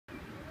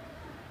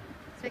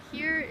So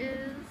here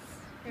is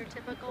your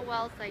typical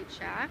Wellsite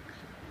shack,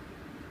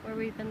 where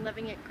we've been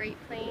living at Great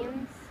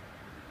Plains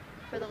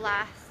for the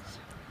last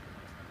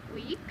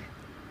week.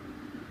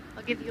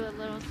 I'll give you a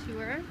little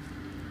tour.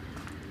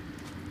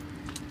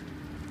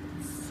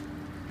 It's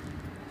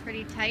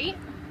pretty tight,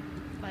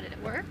 but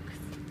it works.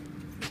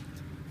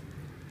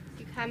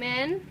 You come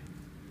in,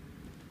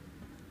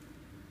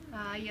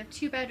 you have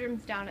 2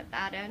 bedrooms down at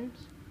that end,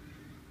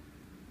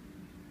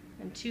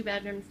 and 2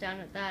 bedrooms down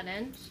at that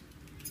end.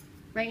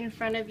 Right in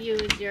front of you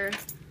is your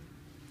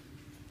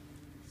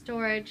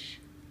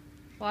storage,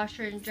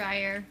 washer and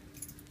dryer,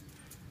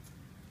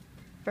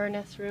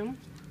 furnace room.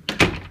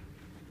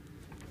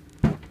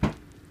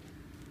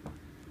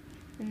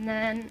 And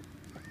then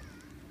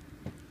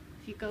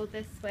if you go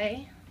this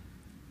way,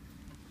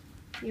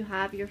 you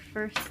have your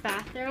first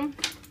bathroom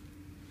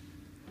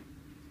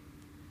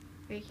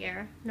right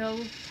here. No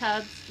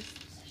tubs,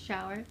 just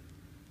shower.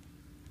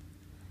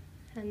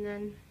 And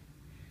then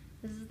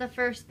this is the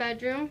first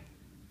bedroom.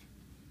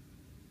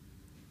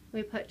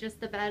 We put just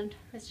the bed,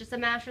 it's just a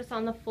mattress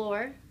on the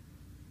floor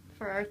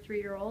for our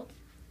 3-year-old.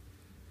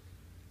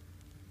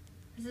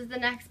 This is the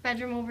next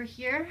bedroom over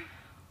here,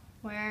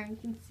 where you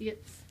can see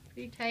it's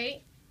pretty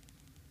tight.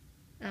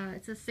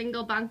 It's a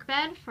single bunk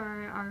bed for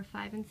our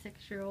 5- and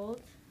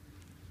 6-year-olds.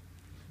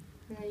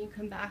 And then you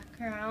come back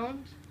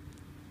around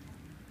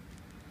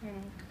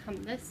and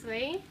come this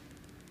way.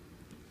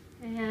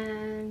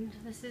 And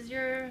this is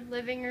your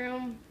living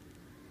room,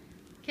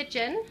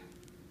 kitchen.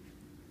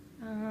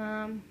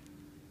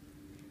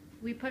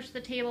 We pushed the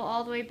table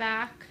all the way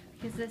back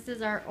because this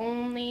is our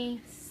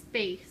only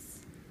space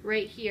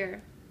right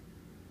here.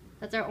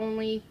 That's our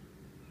only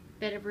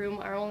bit of room,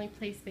 our only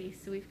play space.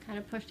 So we've kind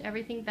of pushed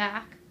everything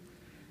back.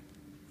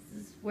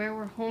 This is where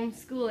we're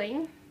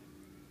homeschooling.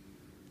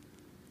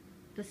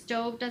 The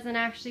stove doesn't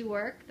actually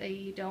work.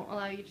 They don't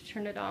allow you to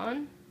turn it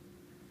on.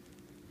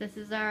 This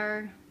is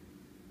our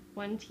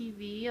one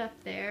TV up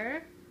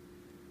there.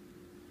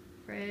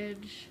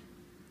 Fridge.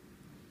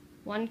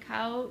 One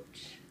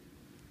couch.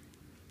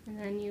 And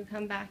then you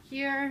come back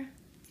here.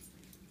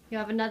 You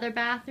have another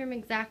bathroom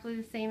exactly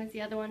the same as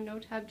the other one. No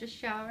tub, just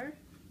shower.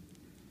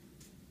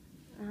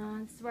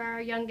 This is where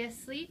our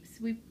youngest sleeps.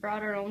 We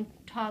brought our own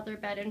toddler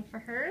bed in for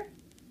her,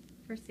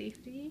 for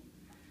safety.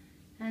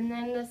 And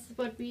then this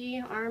would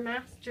be our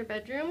master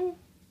bedroom,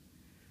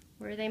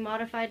 where they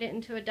modified it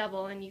into a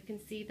double, and you can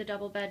see the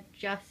double bed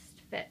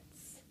just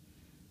fits.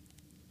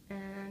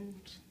 And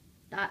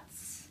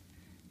that's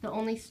the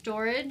only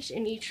storage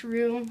in each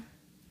room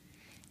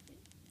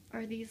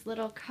are these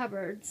little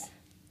cupboards.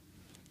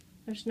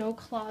 There's no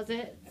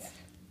closets.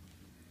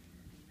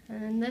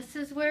 And this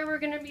is where we're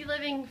going to be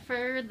living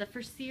for the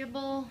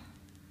foreseeable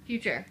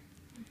future.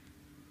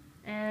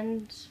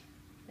 And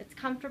it's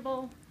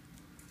comfortable.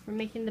 We're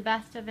making the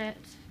best of it.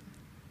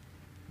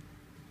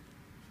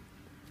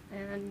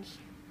 And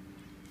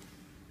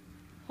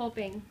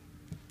hoping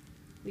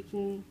we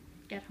can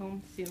get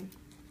home soon.